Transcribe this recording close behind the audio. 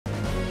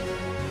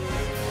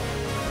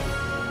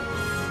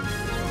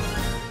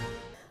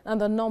And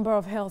the number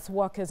of health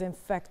workers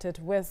infected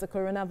with the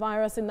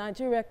coronavirus in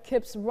Nigeria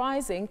keeps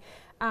rising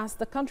as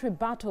the country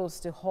battles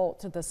to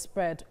halt the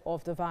spread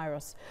of the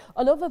virus.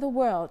 All over the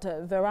world,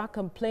 there are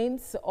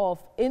complaints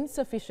of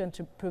insufficient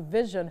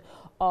provision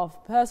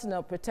of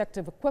personal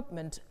protective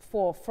equipment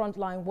for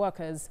frontline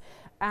workers.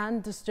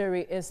 And the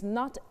story is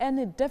not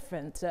any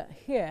different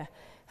here.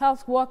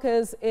 Health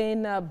workers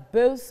in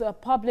both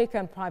public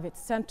and private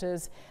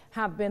centers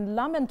have been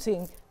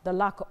lamenting the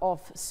lack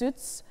of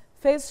suits,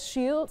 face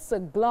shields,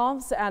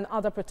 gloves and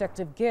other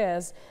protective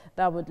gears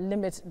that would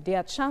limit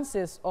their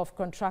chances of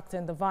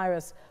contracting the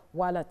virus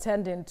while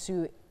attending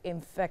to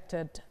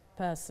infected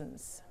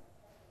persons.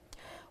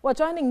 Well,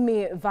 joining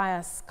me via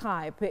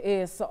Skype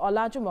is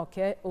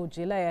Olajumoke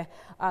Ojeleye,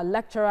 a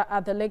lecturer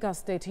at the Lagos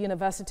State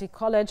University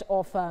College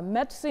of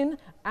Medicine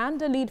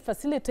and the lead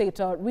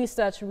facilitator,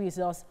 Research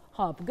Resource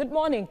Hub. Good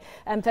morning,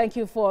 and thank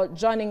you for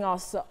joining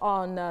us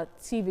on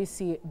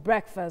TVC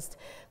Breakfast.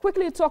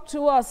 Quickly talk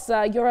to us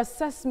your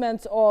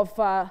assessment of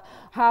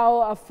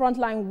how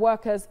frontline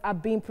workers are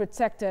being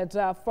protected.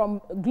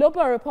 From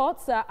global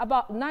reports,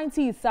 about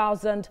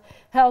 90,000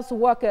 health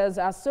workers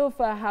so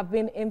far have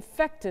been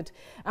infected.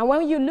 And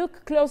when you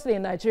look closely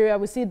in Nigeria,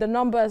 we see the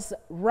numbers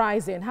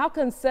rising. How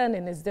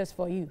concerning is this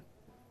for you?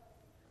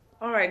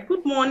 All right.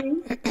 Good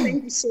morning.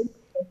 Thank you so much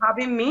for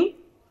having me.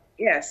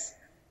 Yes.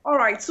 All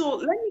right, so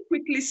let me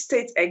quickly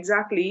state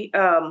exactly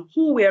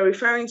who we are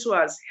referring to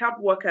as health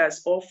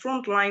workers or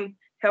frontline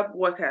health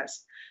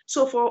workers.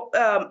 So for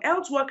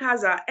health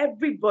workers are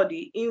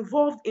everybody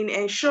involved in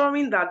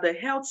ensuring that the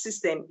health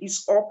system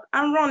is up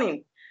and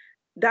running.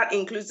 That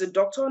includes the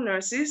doctor,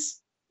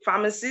 nurses,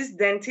 pharmacists,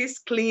 dentists,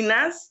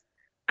 cleaners,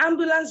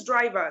 ambulance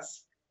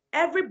drivers.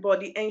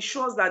 Everybody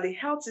ensures that the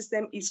health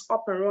system is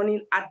up and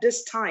running at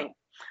this time.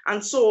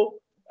 And so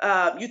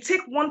you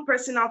take one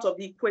person out of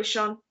the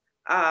equation,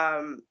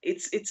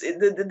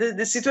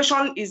 the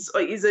situation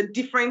is a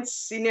different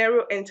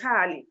scenario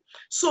entirely.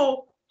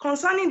 So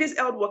concerning these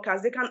health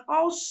workers, they can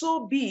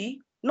also be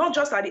not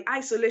just at the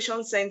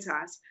isolation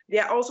centers, they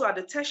are also at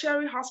the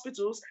tertiary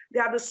hospitals,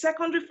 they are the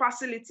secondary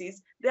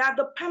facilities, they are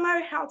the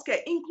primary healthcare,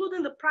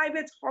 including the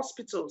private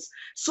hospitals.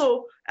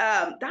 So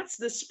that's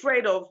the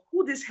spread of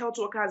who these health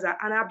workers are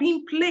and are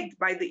being plagued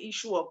by the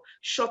issue of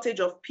shortage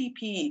of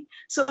PPE.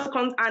 So,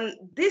 and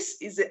this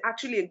is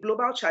actually a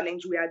global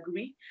challenge, we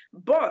agree,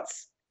 but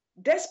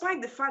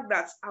despite the fact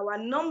that our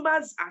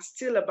numbers are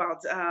still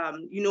about,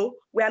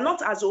 we are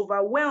not as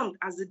overwhelmed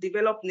as the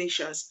developed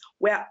nations.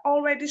 We are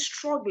already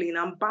struggling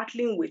and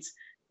battling with,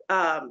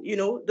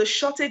 the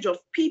shortage of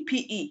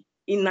PPE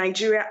in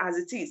Nigeria as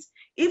it is.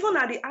 Even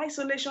at the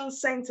isolation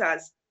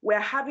centers, we're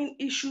having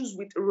issues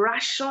with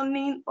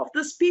rationing of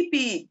this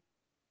PPE,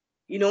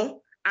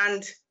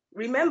 and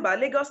remember,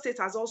 Lagos State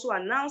has also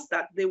announced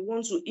that they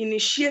want to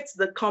initiate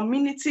the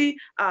community,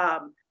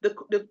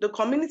 the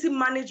community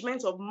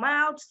management of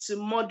mild to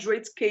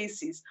moderate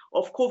cases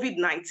of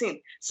COVID-19.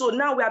 So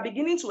now we are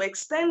beginning to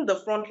extend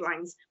the front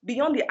lines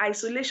beyond the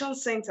isolation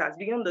centers,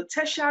 beyond the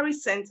tertiary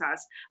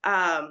centers,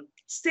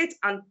 state,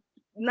 and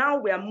now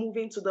we are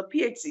moving to the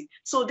PHC.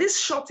 So this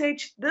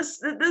shortage,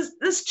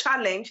 this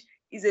challenge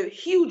is a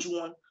huge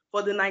one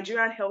for the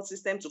Nigerian health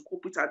system to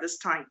cope with at this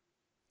time.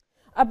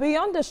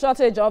 Beyond the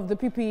shortage of the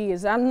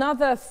PPEs,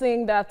 another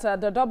thing that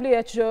the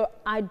WHO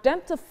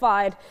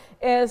identified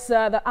is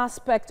the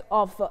aspect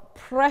of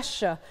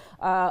pressure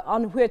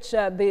on which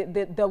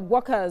the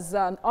workers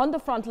on the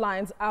front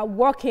lines are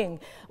working,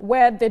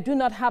 where they do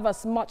not have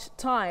as much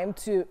time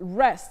to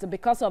rest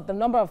because of the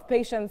number of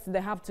patients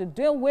they have to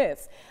deal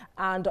with.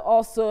 And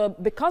also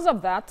because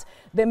of that,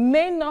 they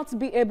may not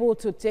be able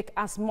to take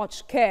as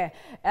much care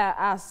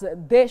as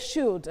they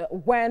should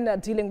when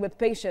dealing with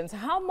patients.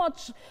 How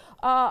much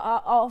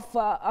of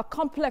a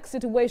complex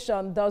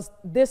situation does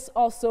this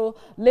also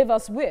leave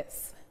us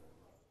with?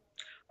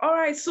 All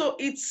right, so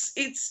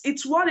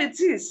it's what it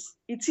is.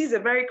 It is a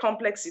very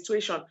complex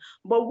situation.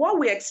 But what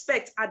we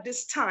expect at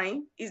this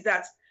time is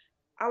that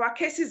our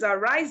cases are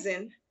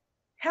rising.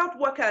 Health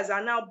workers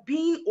are now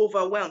being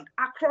overwhelmed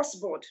across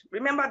board.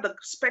 Remember the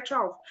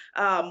spectrum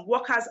of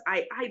workers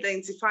I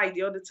identified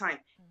the other time.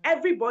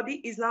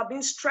 Everybody is now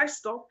being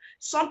stressed up.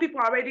 Some people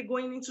are already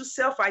going into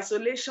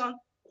self-isolation,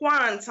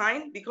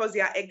 quarantine, because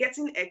they are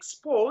getting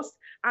exposed.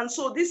 And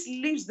so this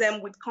leaves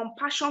them with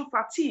compassion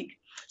fatigue.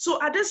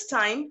 So at this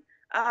time,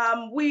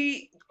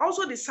 we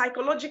also the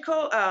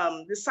psychological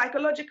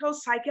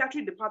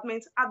psychiatry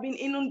department have been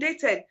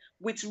inundated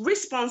with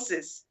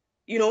responses,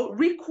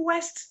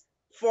 requests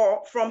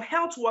from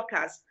health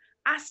workers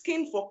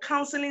asking for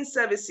counseling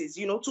services,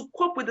 to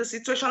cope with the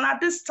situation at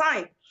this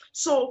time.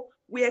 So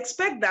we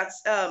expect that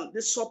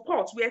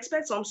we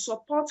expect some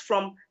support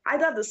from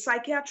either the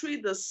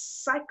psychiatry, the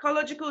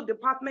psychological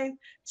department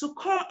to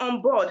come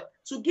on board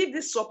to give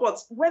this support,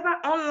 whether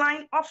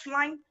online,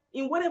 offline,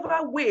 in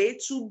whatever way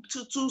to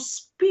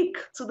speak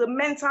to the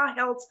mental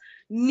health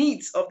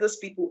needs of those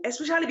people,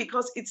 especially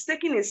because it's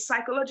taking a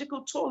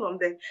psychological toll on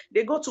them.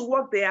 They go to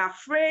work, they are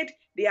afraid,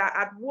 they are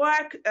at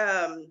work,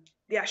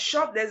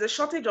 there's a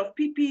shortage of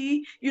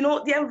PPE. You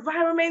know, the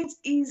environment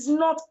is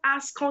not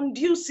as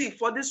conducive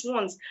for these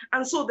ones.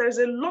 And so there's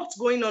a lot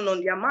going on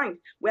their mind.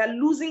 We are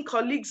losing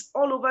colleagues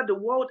all over the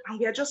world, and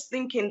we are just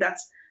thinking that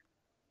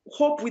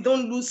hope we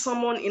don't lose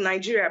someone in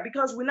Nigeria,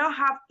 because we now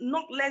have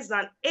not less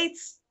than 8,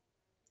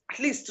 at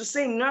least to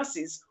say,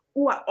 nurses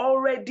who are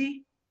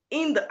already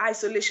in the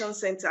isolation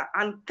center.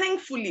 And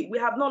thankfully, we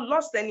have not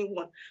lost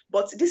anyone.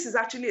 But this is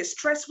actually a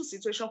stressful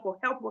situation for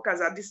health workers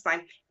at this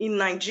time in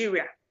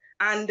Nigeria.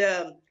 And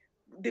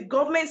the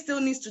government still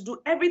needs to do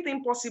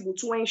everything possible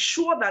to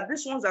ensure that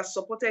these ones are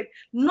supported,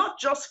 not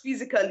just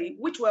physically,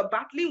 which we're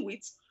battling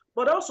with,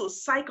 but also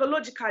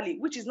psychologically,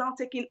 which is now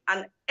taking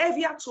an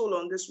heavier toll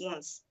on these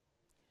ones.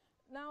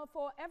 Now,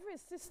 for every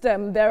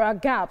system, there are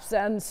gaps,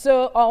 and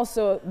so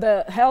also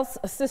the health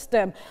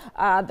system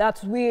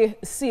that we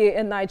see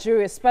in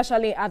Nigeria,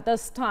 especially at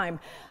this time.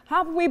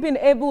 Have we been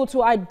able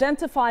to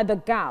identify the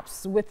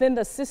gaps within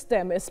the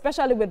system,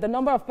 especially with the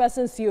number of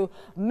persons you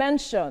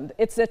mentioned?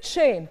 It's a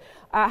chain.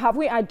 Have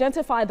we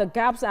identified the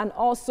gaps, and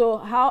also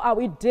how are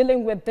we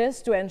dealing with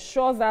this to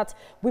ensure that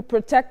we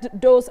protect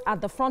those at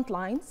the front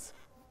lines?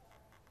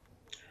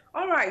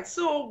 All right,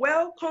 so,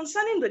 well,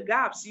 concerning the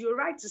gaps, you're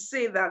right to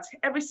say that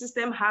every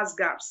system has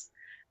gaps.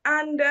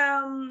 And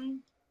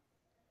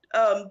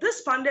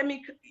this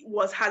pandemic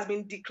has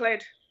been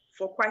declared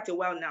for quite a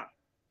while now.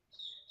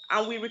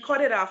 And we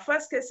recorded our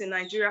first case in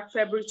Nigeria,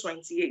 February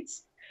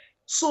 28th.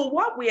 So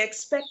what we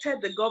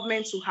expected the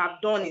government to have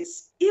done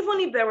is, even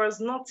if there was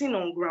nothing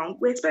on ground,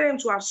 we expected them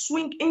to have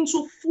swung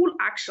into full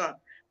action.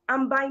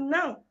 And by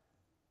now,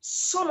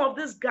 some of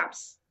these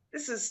gaps,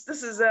 this is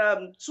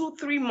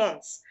 2-3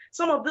 months,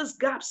 some of these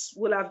gaps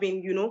will have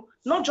been, you know,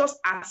 not just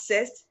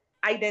assessed,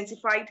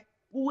 identified.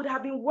 We would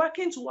have been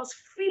working towards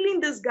filling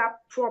this gap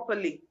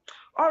properly.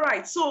 All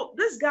right, so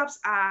these gaps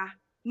are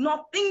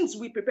not things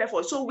we prepare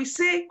for. So we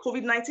say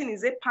COVID-19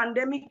 is a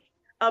pandemic,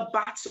 a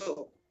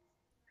battle.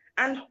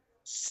 And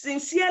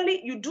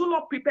sincerely, you do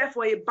not prepare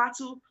for a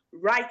battle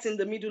right in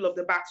the middle of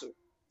the battle.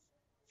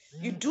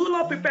 You do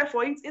not prepare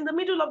for it in the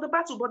middle of the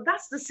battle, but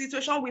that's the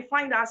situation we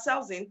find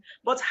ourselves in.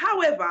 But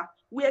however,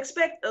 we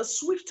expect a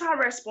swifter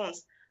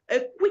response,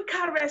 a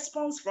quicker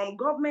response from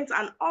government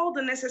and all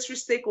the necessary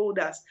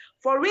stakeholders.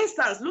 For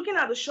instance, looking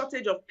at the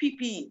shortage of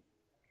PPE,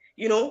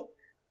 you know,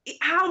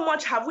 how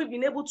much have we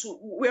been able to,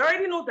 we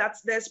already know that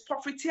there's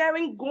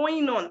profiteering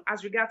going on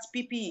as regards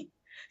PPE.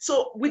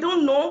 So we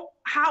don't know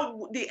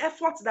how the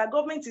efforts that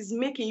government is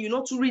making, you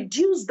know, to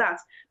reduce that,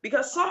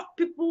 because some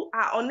people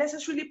are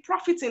unnecessarily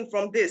profiting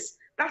from this.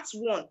 That's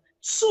one.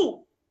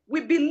 Two,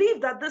 we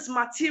believe that these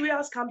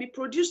materials can be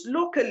produced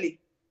locally.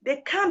 They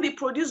can be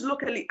produced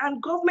locally,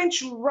 and government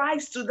should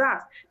rise to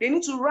that. They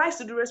need to rise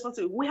to the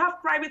responsibility. We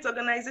have private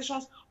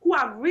organizations who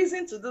have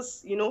risen to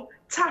this, you know,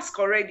 task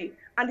already,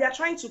 and they are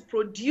trying to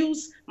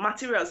produce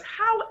materials.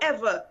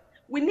 However,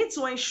 we need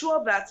to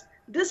ensure that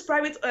this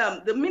private,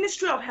 the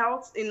Ministry of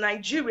Health in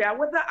Nigeria,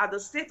 whether at the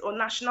state or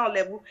national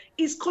level,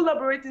 is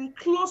collaborating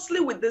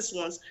closely with these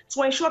ones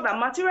to ensure that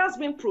materials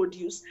being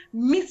produced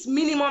meet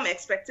minimum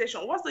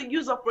expectation. What's the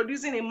use of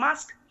producing a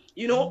mask,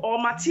 you know, or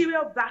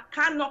material that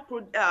cannot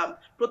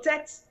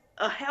protect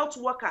a health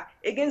worker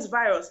against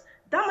virus?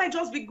 That might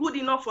just be good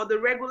enough for the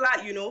regular,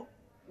 you know,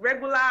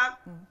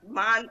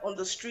 man on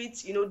the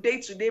streets, you know,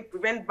 day to day,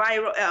 prevent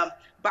viral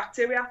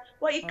bacteria,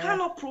 but it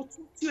cannot protect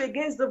you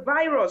against the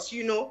virus,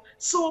 you know.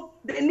 So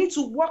they need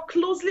to work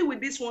closely with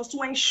these ones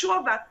to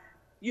ensure that,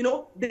 you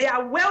know, they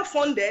are well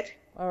funded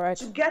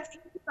to get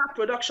into that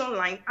production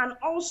line, and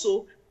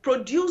also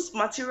produce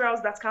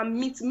materials that can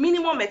meet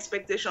minimum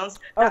expectations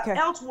that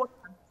health workers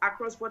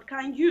across board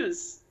can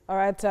use. All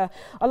right,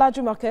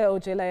 Olajumoke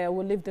Ojeleye,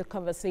 we'll leave the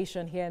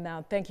conversation here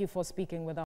now. Thank you for speaking with us.